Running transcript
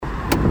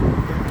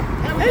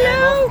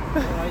Hello.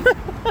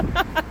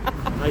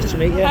 Nice to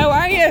meet you. How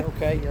are you?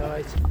 Okay, all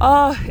right.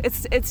 Oh,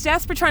 it's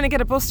desperate trying to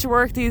get a bus to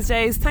work these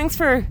days. Thanks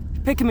for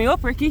picking me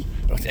up, Ricky.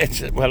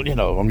 Well,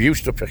 I'm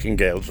used to picking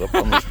girls up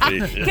on the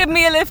street. Give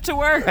me a lift to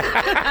work.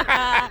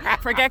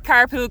 Forget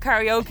carpool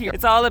karaoke.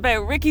 It's all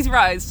about Ricky's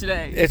rise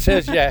today. It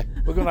is, yeah.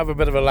 We're going to have a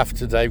bit of a laugh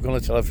today. We're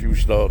going to tell a few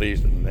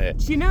stories. And,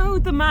 Do you know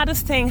the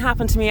maddest thing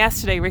happened to me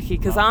yesterday, Ricky?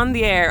 Because on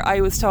the air I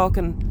was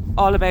talking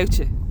all about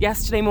you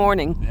yesterday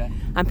morning,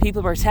 and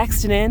people were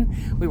texting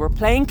in. We were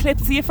playing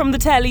clips of you from the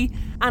telly,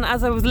 and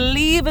as I was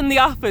leaving the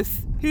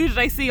office, who did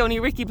I see? Only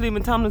Ricky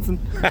Tomlinson.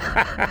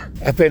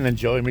 I've been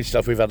enjoying my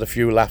stuff. We've had a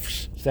few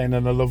laughs, staying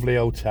in a lovely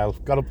hotel.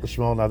 Got up this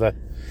morning, had a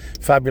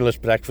fabulous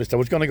breakfast. I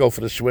was going to go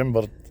for a swim,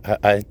 but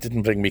I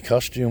didn't bring my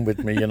costume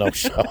with me,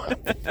 so I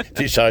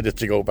decided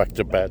to go back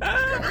to bed.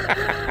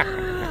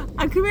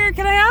 And come here,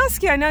 can I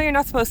ask you? I know you're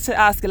not supposed to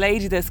ask a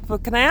lady this,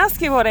 but can I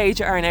ask you what age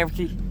you are now,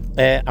 Ricky?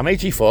 I'm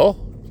 84.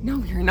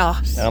 No, you're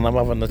not. And I'm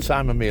having the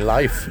time of my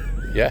life.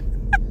 Yeah.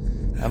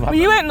 Were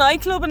you out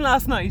nightclubbing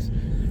last night?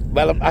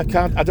 Well, I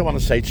don't want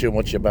to say too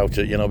much about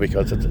it,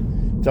 because I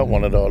don't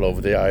want it all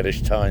over the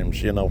Irish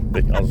Times,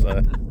 because,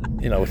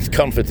 it's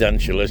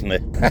confidential, isn't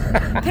it?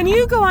 Can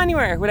you go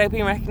anywhere without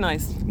being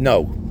recognised?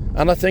 No.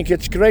 And I think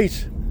it's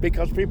great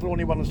because people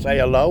only want to say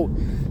hello.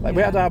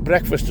 We had our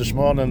breakfast this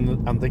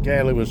morning, and the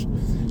girl who was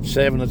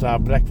serving us our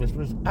breakfast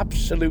was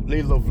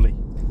absolutely lovely.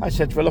 I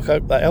said, well, look,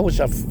 I always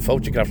have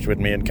photographs with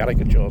me and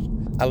caricatures.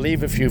 I'll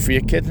leave a few for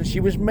your kids. And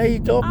she was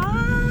made up.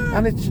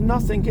 And it's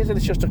nothing, is it?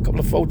 It's just a couple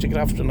of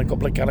photographs and a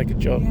couple of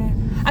caricatures. Yeah.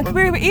 And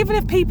even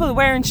if people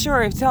weren't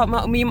sure,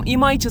 you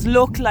might just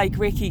look like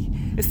Ricky.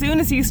 As soon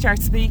as you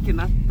start speaking,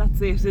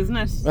 that's it, isn't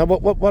it? Now,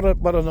 what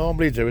I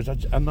normally do is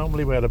I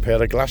normally wear a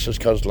pair of glasses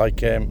because,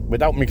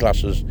 without my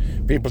glasses,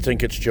 people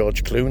think it's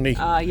George Clooney.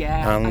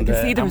 Yeah, and, I can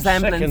see the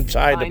resemblance. I'm sick and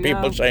tired of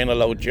people saying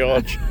hello,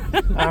 George.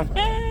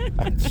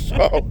 and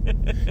so,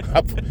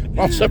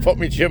 once I put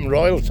my Jim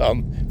Royals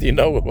on, do you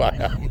know who I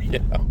am?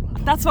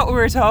 That's what we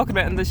were talking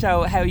about in the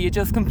show, how you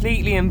just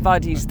completely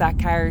embodied that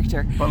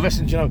character. Well,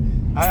 listen,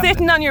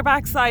 sitting on your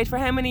backside for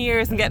how many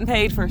years and getting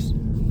paid for it?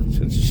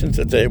 Since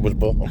the day I was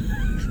born.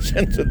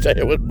 Since the day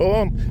I was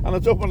born. And I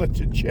don't want it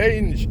to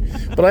change.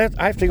 But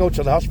I have to go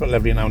to the hospital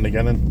every now and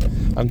again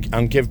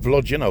and give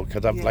blood,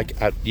 because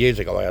years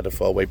ago I had a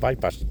 4-way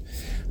bypass.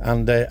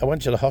 And I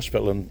went to the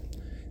hospital and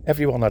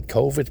everyone had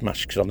COVID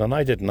masks on and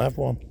I didn't have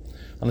one.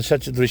 And I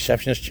said to the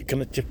receptionist,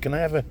 can I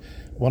have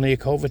one of your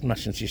COVID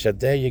masks? And she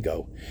said, there you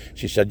go.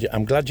 She said,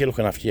 I'm glad you're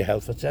looking after your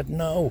health. I said,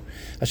 no.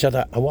 I said,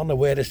 I want to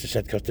wear this. I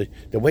said, because the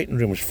waiting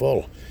room is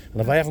full.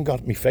 And if I haven't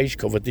got my face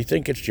covered, they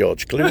think it's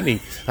George Clooney.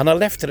 And I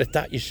left it at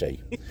that, you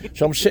see.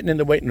 So I'm sitting in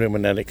the waiting room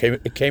and then it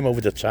came over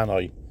the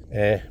tannoy.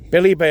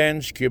 Billy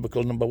Burns,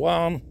 cubicle number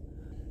 1.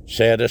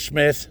 Sarah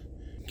Smith,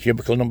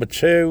 cubicle number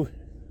 2.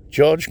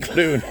 George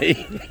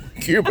Clooney,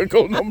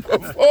 cubicle number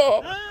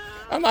 4.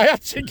 And I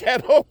had to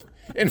get up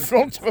in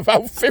front of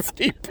about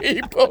 50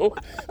 people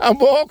and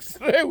walk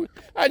through,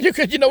 and you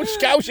could,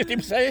 scout at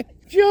him saying,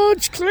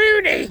 George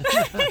Clooney,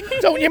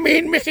 don't you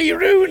mean Mickey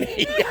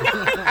Rooney?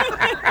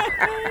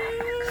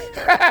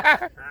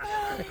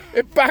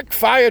 It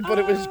backfired, but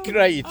it was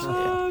great.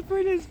 Oh,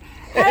 brilliant.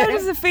 How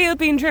does it feel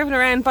being driven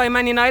around by a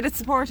Man United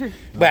supporter?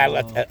 Well,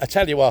 I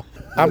tell you what,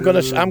 I'm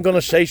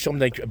gonna say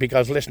something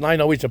because listen, I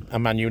know he's a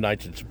Man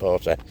United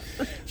supporter,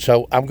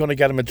 so I'm gonna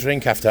get him a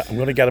drink after. I'm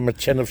gonna get him a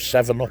tin of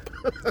 7-Up.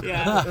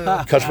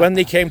 Yeah. Because when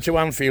they came to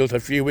Anfield a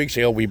few weeks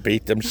ago, we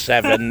beat them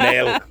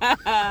 7-0,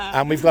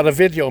 and we've got a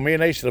video. Me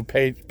and Ace have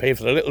paid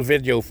for a little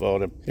video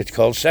for him. It's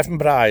called 7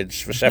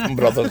 Brides for 7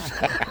 Brothers.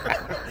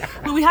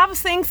 Will we have a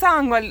sing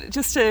song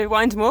just to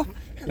wind him up?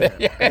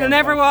 You'll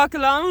never walk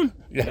alone.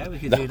 Yeah, we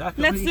can do that.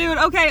 Let's do it.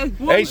 Okay.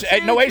 Ace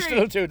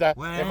will do that.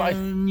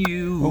 When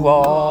you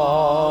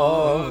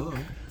walk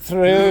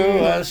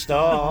through a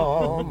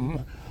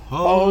storm,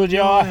 hold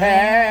your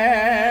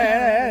head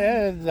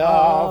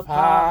up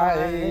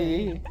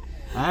high,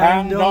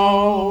 and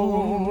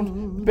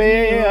don't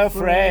be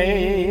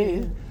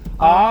afraid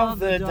of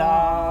the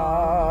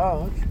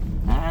dark.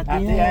 At the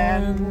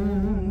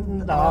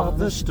end of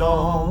the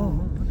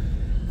storm,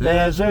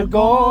 there's a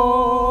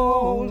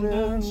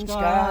golden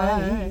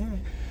sky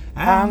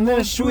and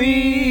the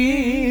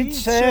sweet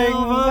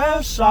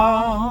silver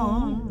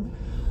song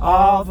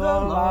of the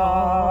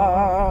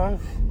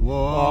lark.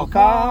 Walk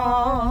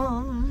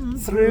on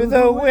through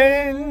the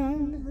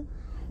wind,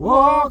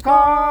 walk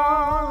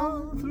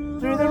on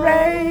through the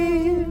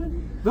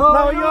rain,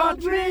 though your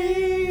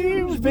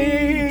dreams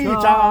be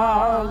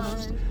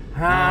tossed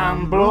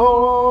and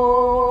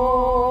blown.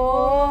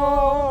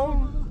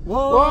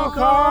 Walk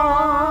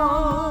on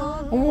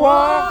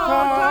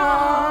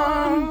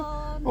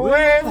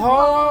with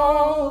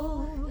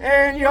hope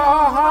in your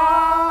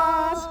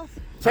heart.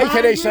 Take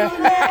it easy. Walk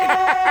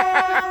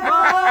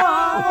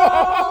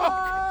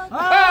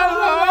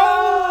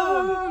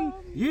alone.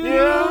 You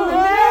never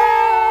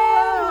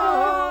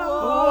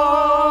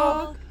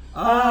walk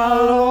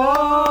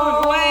alone.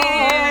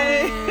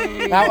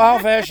 Now, our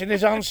version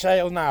is on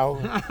sale now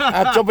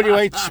at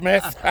WH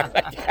Smith.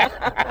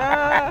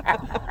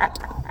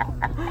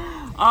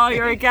 Oh,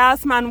 you're a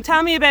gas man.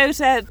 Tell me about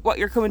what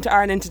you're coming to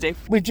Ireland to do.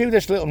 We do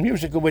this little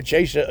musical which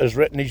Asa has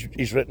written.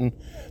 He's written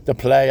the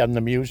play and the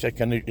music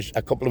and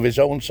a couple of his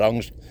own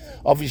songs,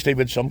 obviously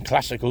with some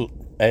classical,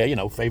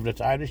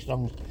 favourite Irish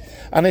songs.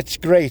 And it's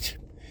great.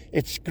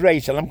 It's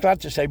great. And I'm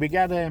glad to say we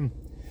get a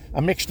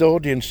mixed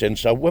audience in.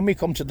 So when we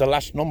come to the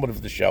last number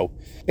of the show,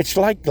 it's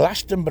like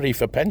Glastonbury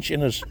for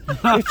pensioners.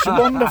 It's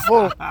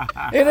wonderful.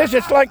 It is.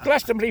 It's like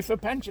Glastonbury for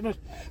pensioners.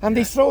 And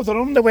they throw their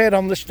underwear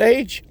on the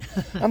stage.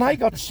 And I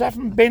got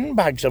 7 bin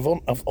bags of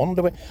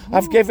underwear.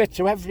 I've given it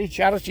to every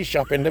charity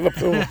shop in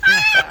Liverpool.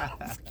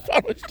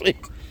 Honestly.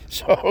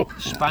 So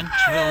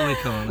Spanksville, we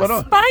call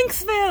it.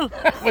 Spanksville!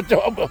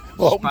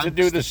 We're hoping to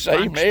do the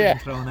same here.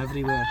 Thrown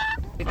everywhere.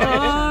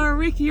 Oh,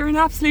 Ricky, you're an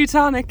absolute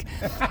tonic.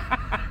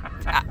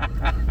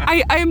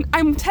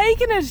 I'm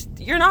taking it.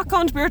 You're not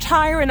going to be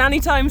retiring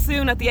anytime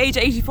soon at the age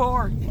of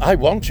 84. I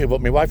want to,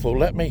 but my wife won't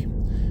let me.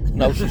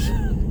 No,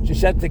 she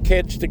said the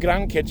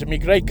grandkids, and my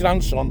great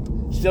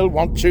grandson still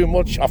want too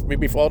much off me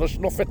before I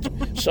snuff it.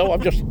 So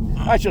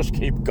I just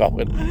keep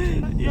going.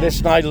 Yeah.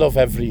 Listen, I love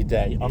every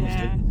day,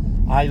 honestly. Yeah.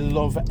 I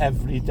love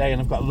every day, and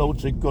I've got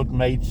loads of good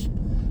mates.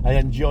 I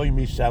enjoy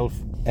myself.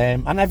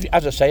 And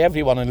as I say,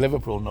 everyone in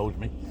Liverpool knows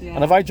me. Yeah.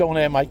 And if I don't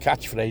hear my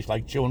catchphrase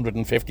like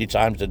 250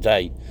 times a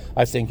day,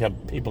 I think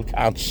people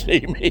can't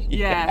see me.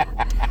 Yeah.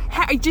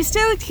 Do you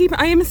still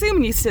I'm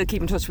assuming you still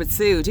keep in touch with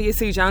Sue, do you,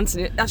 Sue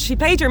Johnson? She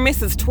played your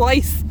missus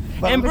twice,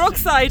 in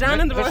Brookside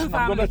and in the Royal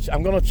Family.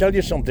 I'm going to tell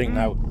you something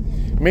now.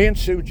 Me and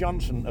Sue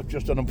Johnson have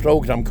just done a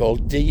programme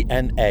called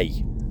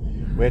DNA,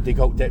 where they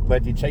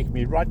take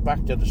me right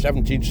back to the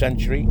 17th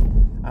century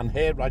and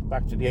here right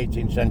back to the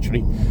 18th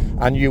century,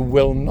 and you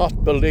will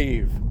not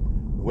believe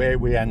where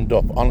we end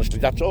up. Honestly,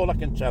 that's all I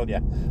can tell you.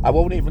 I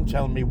won't even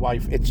tell my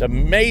wife. It's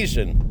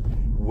amazing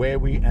where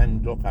we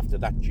end up after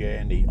that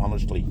journey,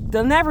 honestly.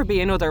 There'll never be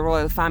another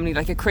royal family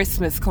like a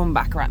Christmas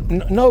comeback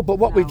rant. No, but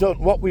what we've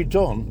done,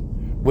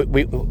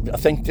 I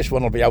think this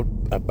one will be out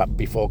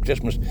before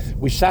Christmas.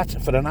 We sat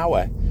for an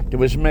hour. There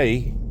was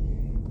me,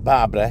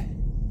 Barbara,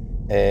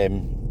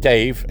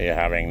 Dave. Are you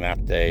having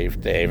that,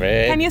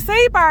 David? Can you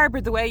say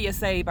Barbara the way you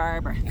say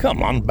Barbara?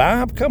 Come on,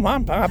 Barb. Come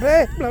on,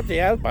 Barbara. Bloody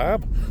hell,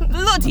 Barb.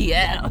 Bloody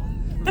hell.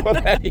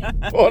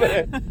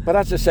 But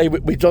as I say,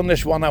 we've done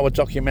this 1 hour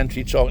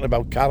documentary talking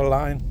about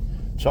Caroline,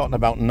 talking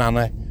about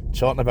Nana,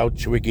 talking about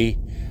Twiggy,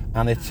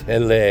 and it's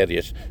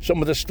hilarious.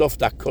 Some of the stuff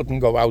that couldn't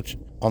go out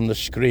on the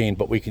screen,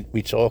 but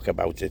we talk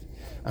about it,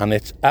 and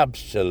it's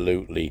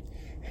absolutely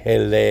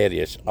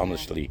hilarious,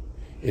 honestly.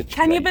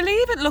 Can you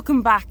believe it,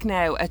 looking back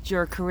now at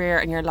your career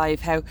and your life,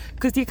 how,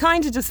 because you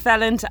kind of just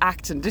fell into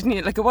acting, didn't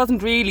you? Like, it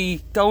wasn't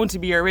really going to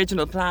be your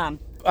original plan.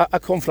 I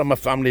come from a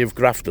family of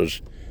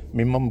grafters.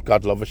 My mum,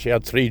 God love her, she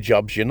had 3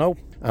 jobs,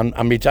 and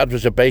my dad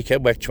was a baker,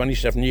 worked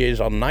 27 years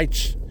on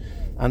nights.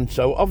 And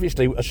so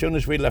obviously as soon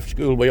as we left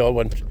school, we all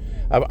went,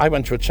 I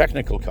went to a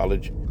technical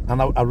college,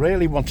 and I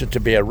really wanted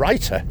to be a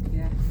writer.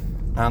 Yeah.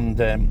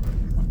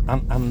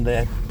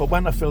 But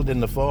when I filled in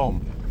the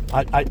form,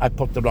 I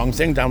put the wrong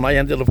thing down. I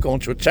ended up going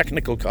to a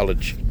technical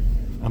college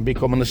and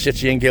becoming a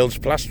City and Guilds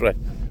plasterer.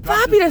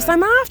 Fabulous.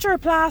 I'm after a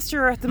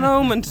plasterer at the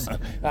moment.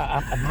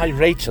 My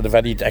rates are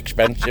very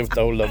expensive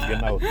though, love,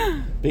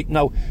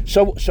 No.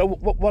 So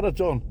what I've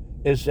done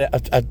is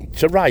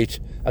to write,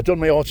 I've done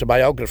my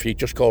autobiography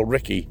just called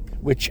Ricky,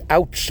 which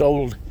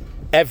outsold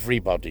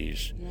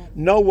everybody's. Yeah.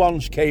 No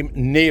one's came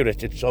near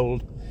it. It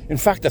sold. In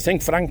fact, I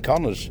think Frank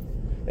Connors,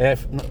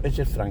 is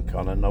it Frank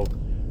Connor? No.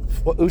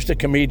 Who's the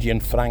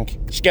comedian? Frank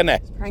Skinner.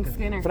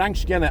 Frank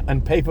Skinner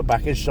and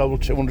paperback is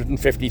sold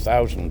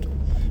 250,000.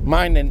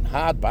 Mine in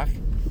hardback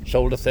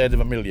sold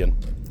 1/3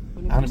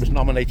 and it was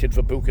nominated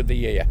for Book of the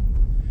Year.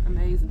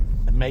 Amazing.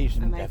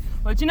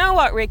 Well, do you know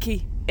what,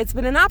 Ricky? It's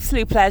been an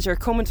absolute pleasure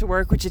coming to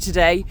work with you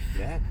today.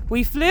 Yeah.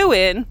 We flew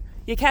in.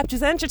 You kept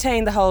us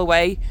entertained the whole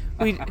way.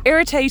 We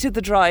irritated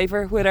the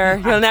driver with our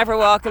 "You'll never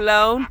walk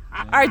alone."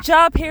 Our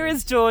job here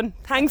is done.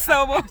 Thanks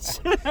so much.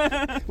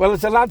 Well,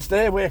 there's the lads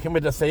there working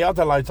with the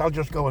theodolites. I'll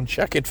just go and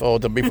check it for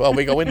them before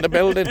we go in the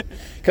building.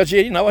 Because,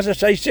 as I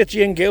say,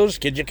 City and Guilds,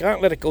 kids, you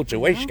can't let it go to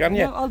waste, can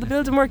you? All the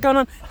building work going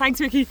on. Thanks,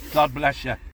 Ricky. God bless you.